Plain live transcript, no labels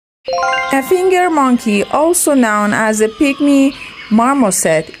A finger monkey, also known as a pygmy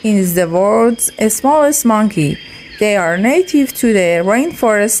marmoset, is the world's smallest monkey. They are native to the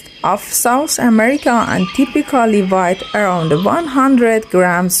rainforests of South America and typically weigh around 100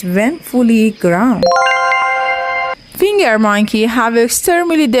 grams when fully grown. Finger monkey have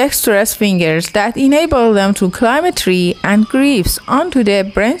extremely dexterous fingers that enable them to climb a tree and grasp onto the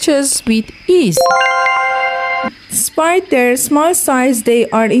branches with ease. Despite their small size, they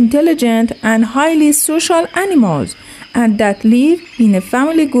are intelligent and highly social animals, and that live in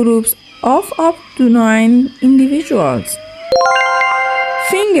family groups of up to 9 individuals.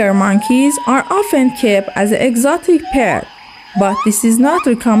 Finger monkeys are often kept as an exotic pet, but this is not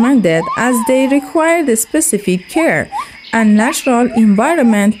recommended as they require the specific care and natural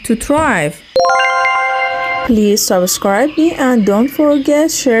environment to thrive. Please subscribe me and don't forget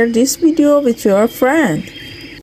to share this video with your friend.